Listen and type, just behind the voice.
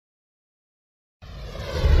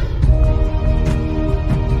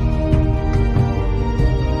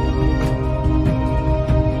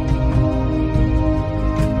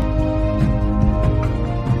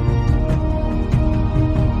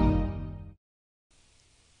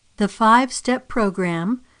the 5-step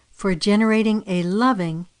program for generating a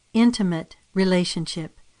loving, intimate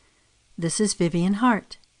relationship. This is Vivian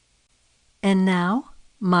Hart. And now,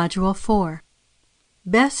 Module 4.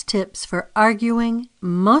 Best tips for arguing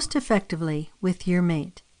most effectively with your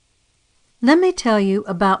mate. Let me tell you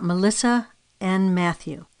about Melissa and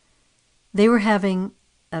Matthew. They were having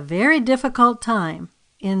a very difficult time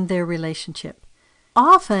in their relationship.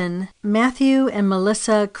 Often, Matthew and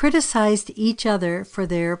Melissa criticized each other for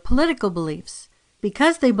their political beliefs.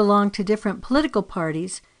 Because they belonged to different political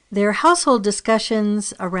parties, their household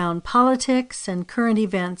discussions around politics and current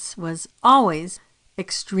events was always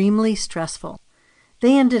extremely stressful.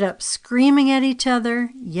 They ended up screaming at each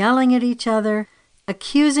other, yelling at each other,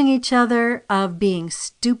 accusing each other of being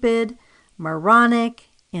stupid, moronic,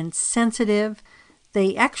 insensitive.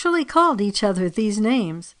 They actually called each other these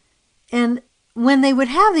names. And when they would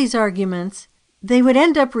have these arguments, they would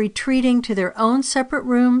end up retreating to their own separate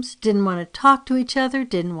rooms, didn't want to talk to each other,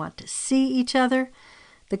 didn't want to see each other.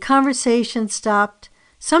 The conversation stopped,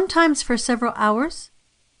 sometimes for several hours,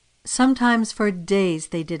 sometimes for days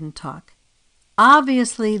they didn't talk.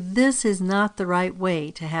 Obviously, this is not the right way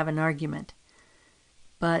to have an argument.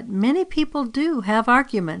 But many people do have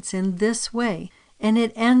arguments in this way, and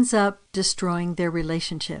it ends up destroying their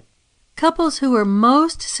relationship. Couples who are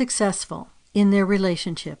most successful in their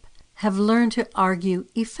relationship have learned to argue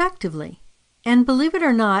effectively. And believe it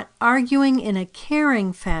or not, arguing in a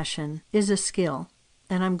caring fashion is a skill,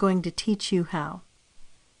 and I'm going to teach you how.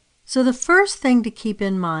 So the first thing to keep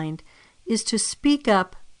in mind is to speak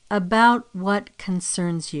up about what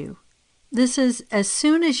concerns you. This is as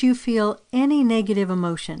soon as you feel any negative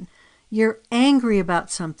emotion. You're angry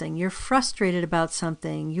about something, you're frustrated about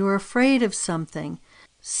something, you're afraid of something,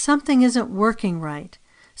 something isn't working right,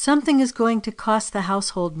 something is going to cost the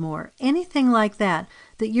household more, anything like that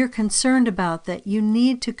you're concerned about, that you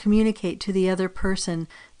need to communicate to the other person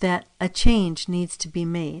that a change needs to be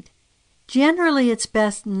made. Generally, it's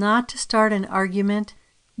best not to start an argument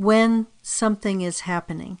when something is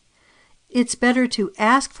happening. It's better to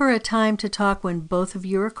ask for a time to talk when both of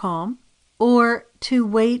you are calm, or to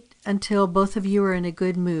wait until both of you are in a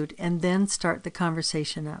good mood and then start the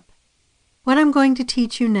conversation up. What I'm going to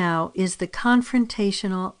teach you now is the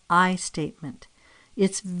confrontational I statement.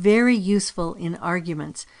 It's very useful in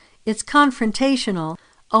arguments. It's confrontational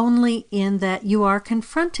only in that you are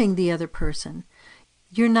confronting the other person.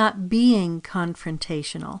 You're not being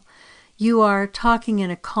confrontational. You are talking in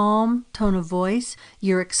a calm tone of voice.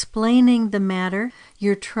 You're explaining the matter.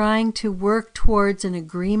 You're trying to work towards an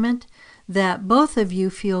agreement that both of you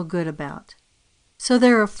feel good about. So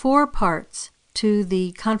there are 4 parts to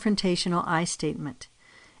the confrontational I statement.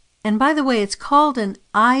 And by the way, it's called an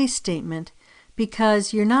I statement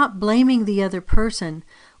because you're not blaming the other person.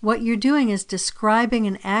 What you're doing is describing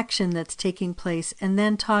an action that's taking place and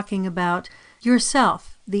then talking about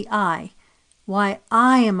yourself, the I, why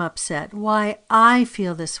I am upset, why I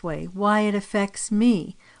feel this way, why it affects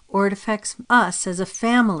me, or it affects us as a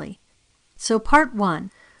family. So part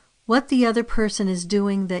 1, what the other person is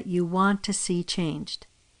doing that you want to see changed.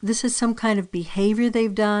 This is some kind of behavior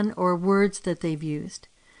they've done or words that they've used.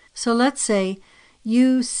 So let's say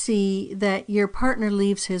you see that your partner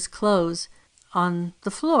leaves his clothes on the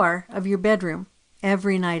floor of your bedroom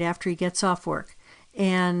every night after he gets off work.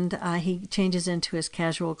 And he changes into his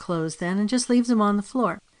casual clothes then and just leaves them on the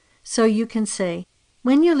floor. So you can say,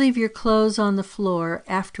 when you leave your clothes on the floor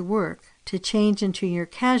after work to change into your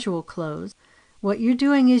casual clothes, what you're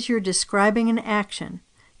doing is you're describing an action.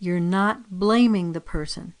 You're not blaming the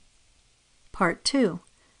person. Part 2,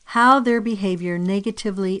 how their behavior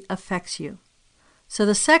negatively affects you. So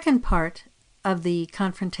the second part of the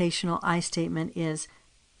confrontational I statement is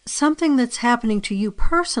something that's happening to you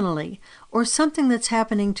personally or something that's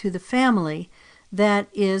happening to the family that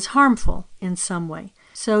is harmful in some way.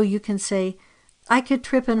 So you can say, I could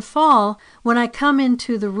trip and fall when I come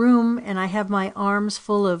into the room and I have my arms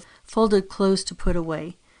full of folded clothes to put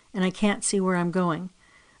away and I can't see where I'm going.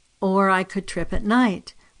 Or I could trip at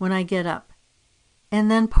night when I get up.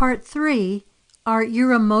 And then part 3 are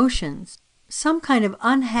your emotions, some kind of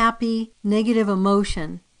unhappy, negative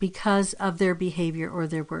emotion because of their behavior or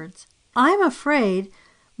their words. I'm afraid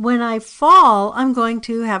when I fall, I'm going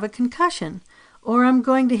to have a concussion, or I'm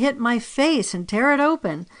going to hit my face and tear it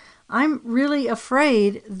open. I'm really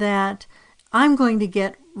afraid that I'm going to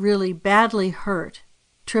get really badly hurt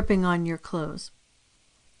tripping on your clothes.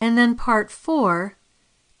 And then part 4,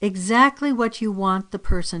 exactly what you want the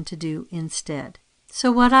person to do instead.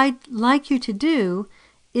 So what I'd like you to do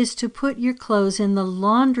is to put your clothes in the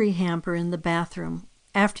laundry hamper in the bathroom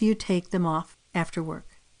after you take them off after work.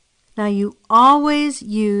 Now you always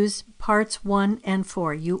use parts 1 and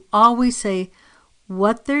 4. You always say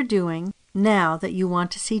what they're doing now that you want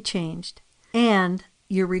to see changed, and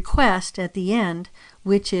your request at the end,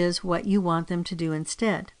 which is what you want them to do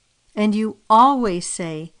instead. And you always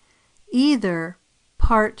say either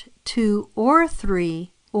part 2 or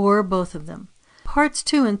 3 or both of them. Parts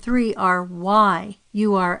 2 and 3 are why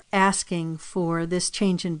you are asking for this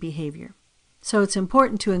change in behavior. So it's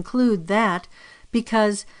important to include that,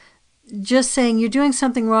 because just saying you're doing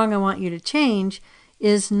something wrong, I want you to change,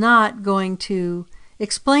 is not going to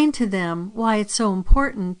explain to them why it's so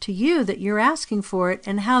important to you that you're asking for it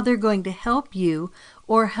and how they're going to help you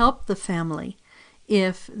or help the family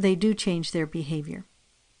if they do change their behavior.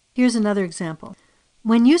 Here's another example.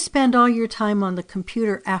 When you spend all your time on the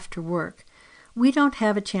computer after work, we don't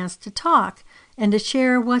have a chance to talk and to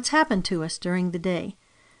share what's happened to us during the day.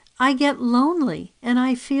 I get lonely and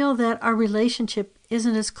I feel that our relationship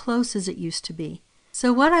isn't as close as it used to be.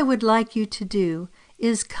 So what I would like you to do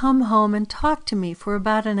is come home and talk to me for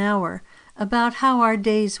about an hour about how our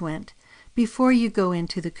days went before you go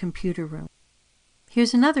into the computer room.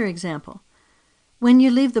 Here's another example. When you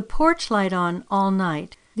leave the porch light on all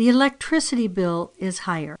night, the electricity bill is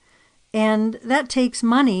higher, and that takes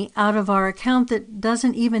money out of our account that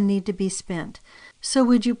doesn't even need to be spent. So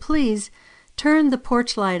would you please turn the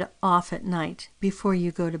porch light off at night before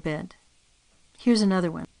you go to bed? Here's another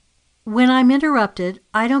one. When I'm interrupted,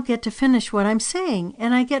 I don't get to finish what I'm saying,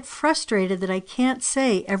 and I get frustrated that I can't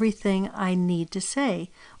say everything I need to say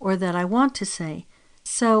or that I want to say.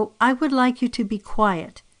 So I would like you to be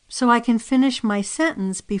quiet so I can finish my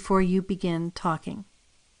sentence before you begin talking.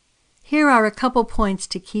 Here are a couple points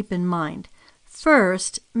to keep in mind.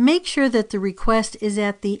 First, make sure that the request is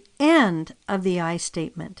at the end of the I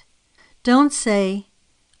statement. Don't say,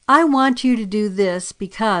 I want you to do this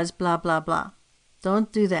because blah, blah, blah.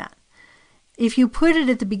 Don't do that. If you put it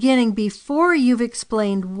at the beginning before you've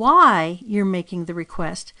explained why you're making the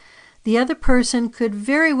request, the other person could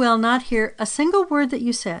very well not hear a single word that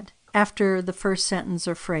you said after the first sentence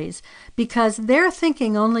or phrase, because they're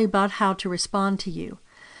thinking only about how to respond to you.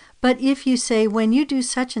 But if you say, when you do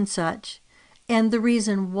such and such, and the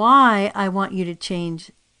reason why I want you to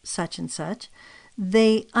change such and such,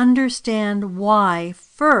 they understand why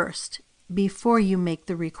first before you make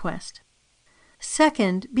the request.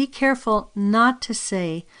 Second, be careful not to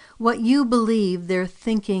say what you believe they're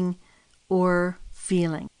thinking or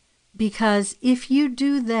feeling. Because if you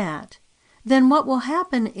do that, then what will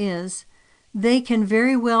happen is they can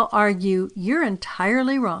very well argue you're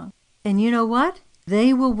entirely wrong. And you know what?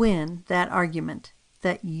 They will win that argument,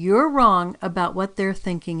 that you're wrong about what they're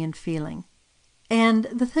thinking and feeling. And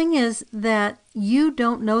the thing is that you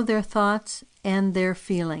don't know their thoughts and their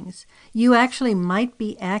feelings. You actually might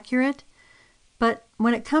be accurate, but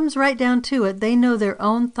when it comes right down to it, they know their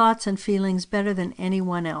own thoughts and feelings better than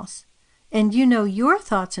anyone else. And you know your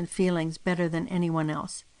thoughts and feelings better than anyone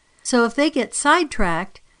else. So if they get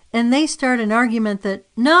sidetracked and they start an argument that,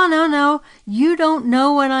 no, you don't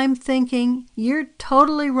know what I'm thinking, you're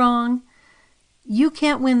totally wrong, you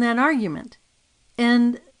can't win that argument.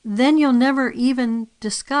 And then you'll never even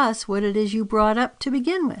discuss what it is you brought up to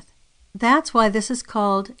begin with. That's why this is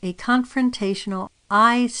called a confrontational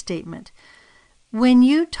I statement. When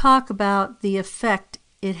you talk about the effect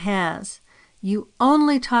it has, you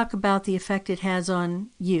only talk about the effect it has on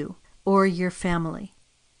you or your family.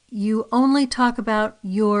 You only talk about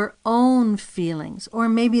your own feelings or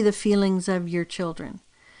maybe the feelings of your children.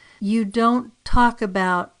 You don't talk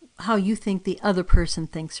about how you think the other person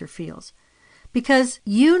thinks or feels. Because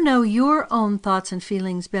you know your own thoughts and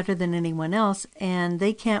feelings better than anyone else, and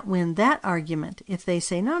they can't win that argument if they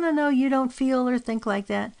say, no, you don't feel or think like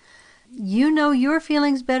that. You know your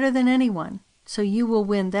feelings better than anyone, so you will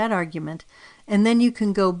win that argument. And then you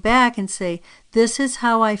can go back and say, this is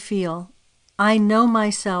how I feel. I know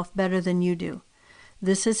myself better than you do.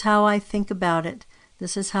 This is how I think about it.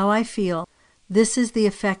 This is how I feel. This is the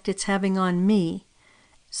effect it's having on me.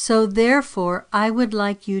 So therefore, I would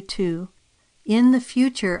like you to, in the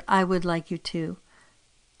future, I would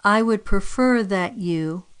prefer that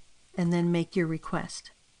you, and then make your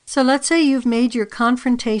request. So let's say you've made your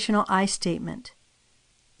confrontational I statement.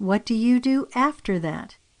 What do you do after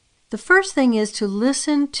that? The first thing is to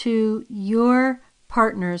listen to your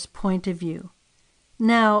partner's point of view.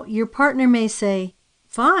 Now, your partner may say,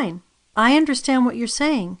 fine, I understand what you're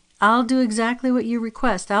saying. I'll do exactly what you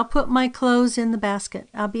request. I'll put my clothes in the basket.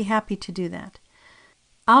 I'll be happy to do that.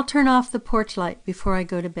 I'll turn off the porch light before I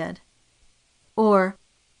go to bed. Or,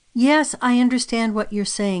 yes, I understand what you're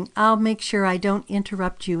saying. I'll make sure I don't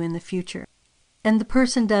interrupt you in the future. And the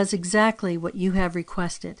person does exactly what you have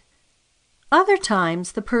requested. Other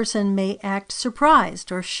times, the person may act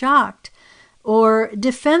surprised or shocked or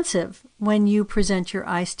defensive when you present your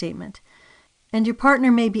I statement. And your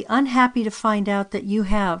partner may be unhappy to find out that you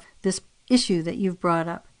have this issue that you've brought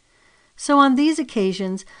up. So on these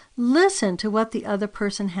occasions, listen to what the other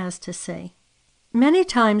person has to say. Many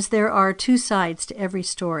times there are two sides to every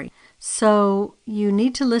story, so you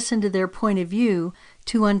need to listen to their point of view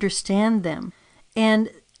to understand them.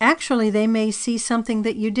 And actually, they may see something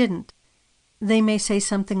that you didn't. They may say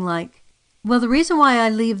something like, well, the reason why I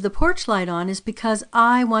leave the porch light on is because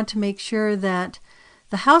I want to make sure that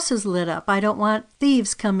the house is lit up. I don't want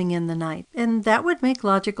thieves coming in the night. And that would make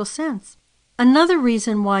logical sense. Another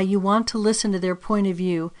reason why you want to listen to their point of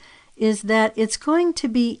view is that it's going to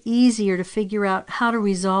be easier to figure out how to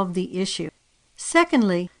resolve the issue.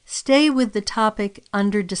 Secondly, stay with the topic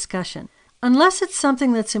under discussion. Unless it's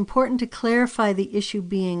something that's important to clarify the issue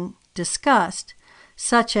being discussed,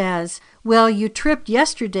 such as, well, you tripped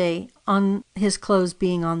yesterday on his clothes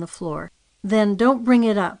being on the floor, then don't bring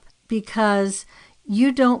it up because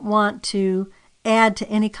you don't want to add to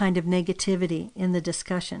any kind of negativity in the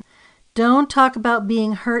discussion. Don't talk about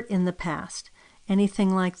being hurt in the past,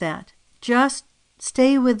 anything like that. Just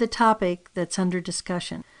stay with the topic that's under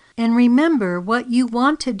discussion. And remember, what you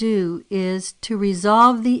want to do is to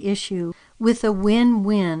resolve the issue with a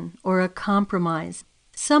win-win or a compromise,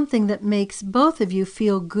 something that makes both of you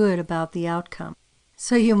feel good about the outcome.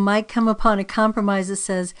 So you might come upon a compromise that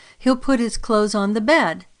says he'll put his clothes on the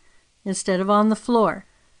bed instead of on the floor,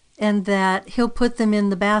 and that he'll put them in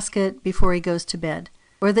the basket before he goes to bed,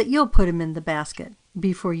 or that you'll put him in the basket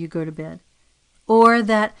before you go to bed, or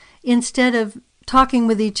that instead of talking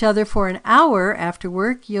with each other for an hour after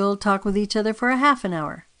work, you'll talk with each other for a half an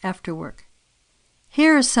hour after work.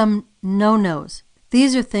 Here are some no-nos.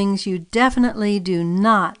 These are things you definitely do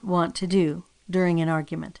not want to do during an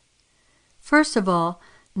argument. First of all,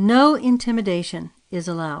 no intimidation is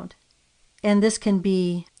allowed. And this can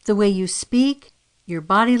be the way you speak, your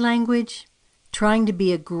body language, trying to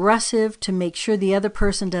be aggressive to make sure the other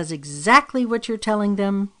person does exactly what you're telling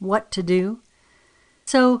them what to do.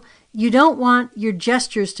 So you don't want your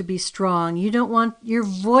gestures to be strong. You don't want your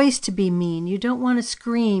voice to be mean. You don't want to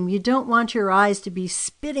scream. You don't want your eyes to be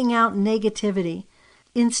spitting out negativity.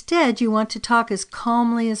 Instead, you want to talk as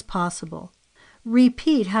calmly as possible.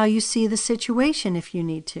 Repeat how you see the situation if you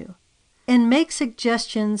need to. And make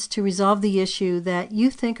suggestions to resolve the issue that you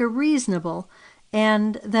think are reasonable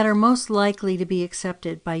and that are most likely to be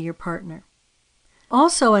accepted by your partner.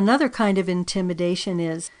 Also, another kind of intimidation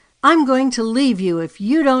is, I'm going to leave you if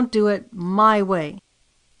you don't do it my way.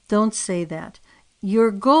 Don't say that.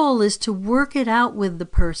 Your goal is to work it out with the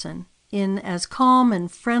person in as calm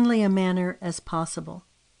and friendly a manner as possible.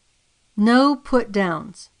 No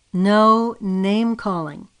put-downs. No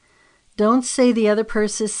name-calling. Don't say the other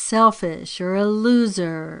person is selfish or a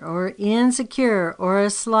loser or insecure or a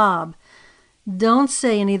slob. Don't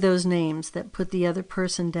say any of those names that put the other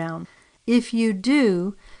person down. If you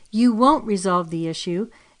do, you won't resolve the issue,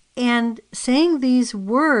 and saying these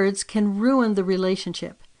words can ruin the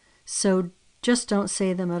relationship. So just don't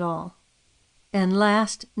say them at all. And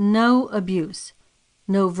last, no abuse.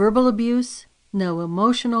 No verbal abuse, no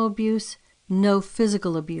emotional abuse, no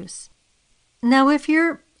physical abuse. Now, if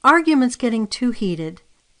your argument's getting too heated,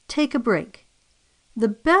 take a break. The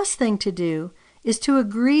best thing to do is to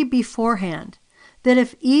agree beforehand that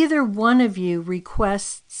if either one of you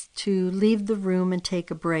requests to leave the room and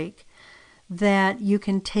take a break, that you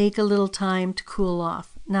can take a little time to cool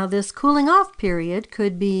off. Now, this cooling off period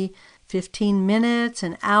could be 15 minutes,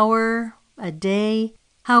 an hour, a day,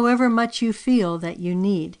 however much you feel that you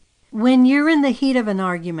need. When you're in the heat of an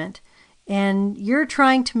argument and you're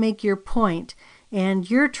trying to make your point and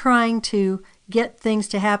you're trying to get things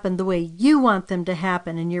to happen the way you want them to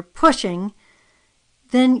happen and you're pushing,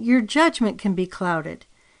 then your judgment can be clouded.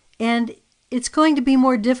 And it's going to be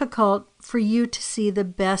more difficult for you to see the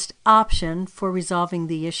best option for resolving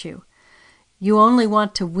the issue. You only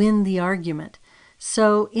want to win the argument.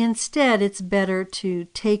 So instead, it's better to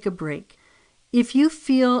take a break. If you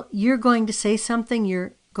feel you're going to say something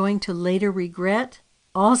you're going to later regret,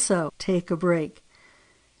 also take a break.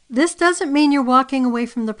 This doesn't mean you're walking away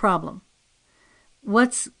from the problem.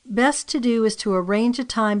 What's best to do is to arrange a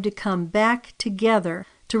time to come back together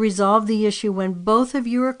to resolve the issue when both of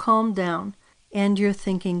you are calmed down and you're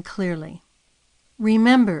thinking clearly.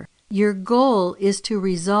 Remember, your goal is to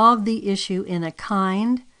resolve the issue in a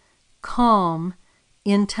kind, calm,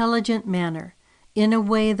 intelligent manner, in a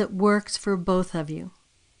way that works for both of you.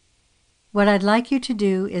 What I'd like you to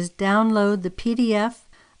do is download the PDF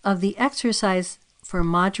of the exercise for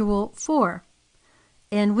Module 4.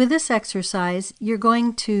 And with this exercise, you're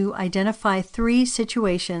going to identify 3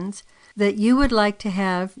 situations that you would like to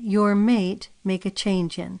have your mate make a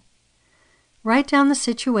change in. Write down the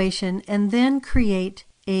situation and then create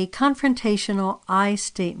a confrontational I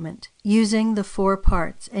statement using the 4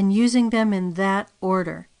 parts and using them in that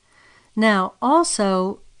order. Now,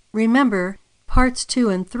 also, remember, parts 2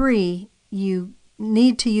 and 3, you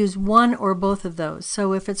need to use one or both of those.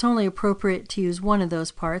 So if it's only appropriate to use one of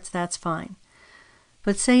those parts, that's fine.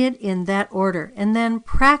 But say it in that order and then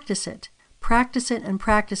practice it. Practice it and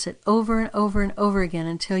practice it over and over and over again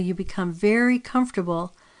until you become very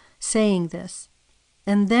comfortable saying this.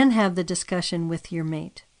 And then have the discussion with your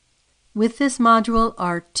mate. With this module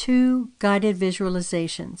are 2 guided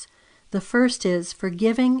visualizations. The first is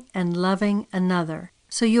forgiving and loving another.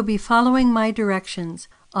 So you'll be following my directions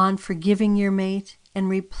on forgiving your mate and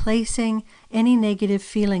replacing any negative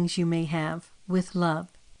feelings you may have with love.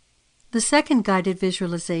 The second guided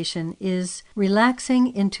visualization is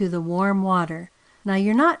relaxing into the warm water. Now,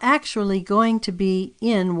 you're not actually going to be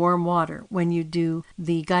in warm water when you do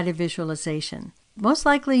the guided visualization. Most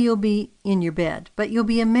likely you'll be in your bed, but you'll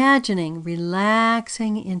be imagining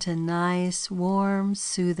relaxing into nice, warm,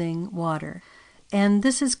 soothing water. And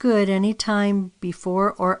this is good any time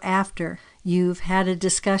before or after you've had a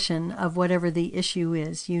discussion of whatever the issue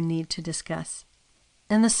is you need to discuss.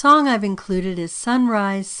 And the song I've included is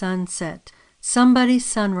Sunrise, Sunset. Somebody's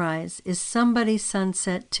sunrise is somebody's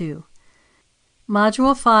sunset too.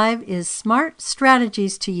 Module 5 is smart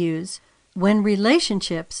strategies to use when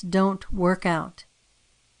relationships don't work out.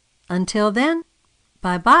 Until then,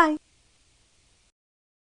 bye-bye.